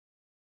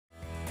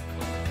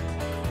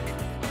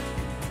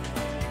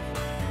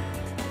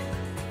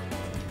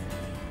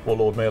Well,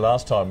 Lord Mayor,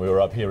 last time we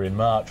were up here in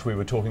March, we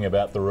were talking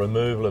about the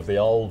removal of the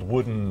old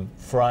wooden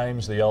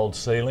frames, the old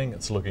ceiling.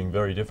 It's looking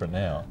very different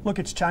now. Look,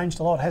 it's changed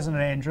a lot, hasn't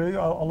it, Andrew?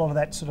 A lot of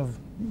that sort of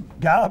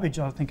garbage,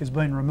 I think, has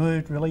been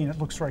removed, really, and it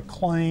looks very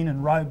clean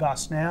and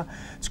robust now.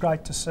 It's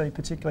great to see,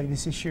 particularly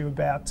this issue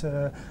about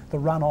the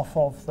runoff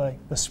of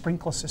the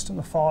sprinkler system,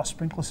 the fire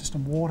sprinkler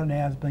system. Water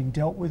now is being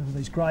dealt with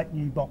these great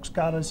new box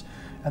gutters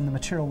and the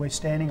material we're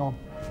standing on.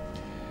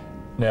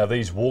 Now,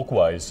 these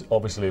walkways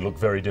obviously look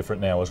very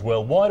different now as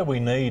well. Why do we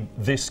need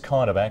this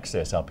kind of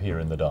access up here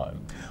in the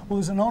dome? Well,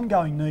 there's an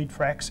ongoing need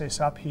for access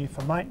up here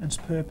for maintenance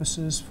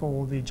purposes,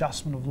 for the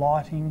adjustment of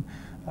lighting,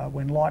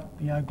 when light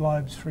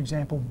globes, for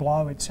example,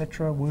 blow,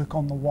 etc., work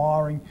on the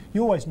wiring.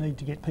 You always need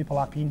to get people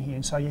up in here,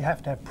 and so you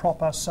have to have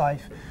proper,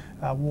 safe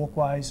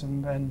walkways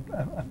and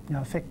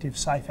effective,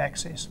 safe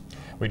access.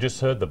 We just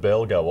heard the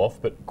bell go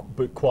off, but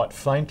quite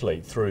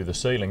faintly through the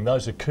ceiling.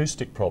 Those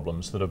acoustic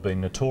problems that have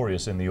been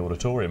notorious in the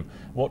auditorium,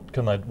 what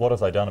have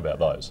they done about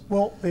those?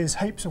 Well, there's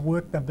heaps of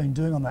work they've been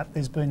doing on that.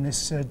 There's been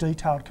this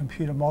detailed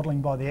computer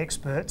modelling by the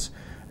experts,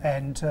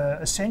 and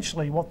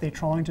essentially what they're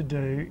trying to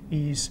do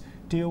is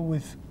deal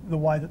with the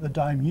way that the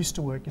dome used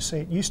to work. You see,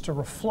 it used to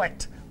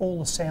reflect all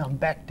the sound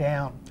back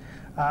down.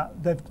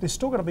 There's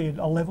still got to be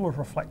a level of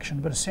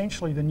reflection, but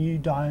essentially the new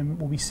dome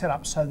will be set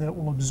up so that it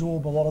will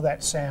absorb a lot of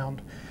that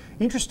sound.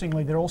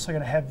 Interestingly, they're also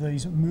going to have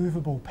these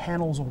movable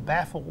panels or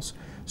baffles,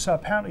 so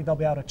apparently they'll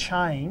be able to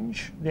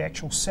change the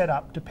actual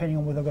setup depending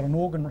on whether they've got an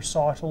organ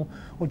recital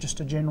or just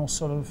a general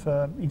sort of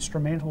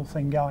instrumental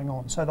thing going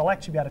on. So they'll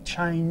actually be able to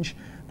change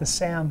the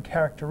sound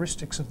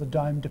characteristics of the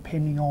dome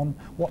depending on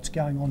what's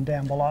going on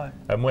down below.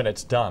 And when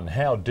it's done,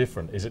 how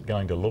different is it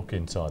going to look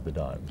inside the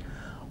dome?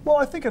 Well,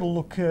 I think it'll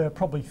look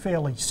probably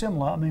fairly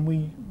similar. I mean,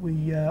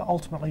 we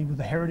ultimately, with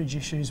the heritage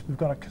issues, we've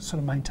got to sort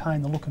of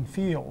maintain the look and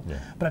feel,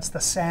 but it's the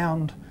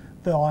sound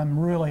that I'm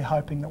really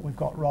hoping that we've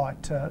got right.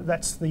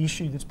 That's the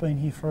issue that's been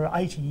here for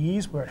 80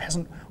 years, where it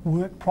hasn't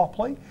worked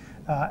properly,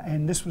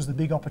 and this was the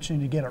big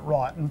opportunity to get it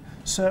right, and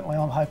certainly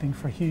I'm hoping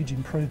for a huge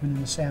improvement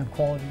in the sound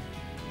quality.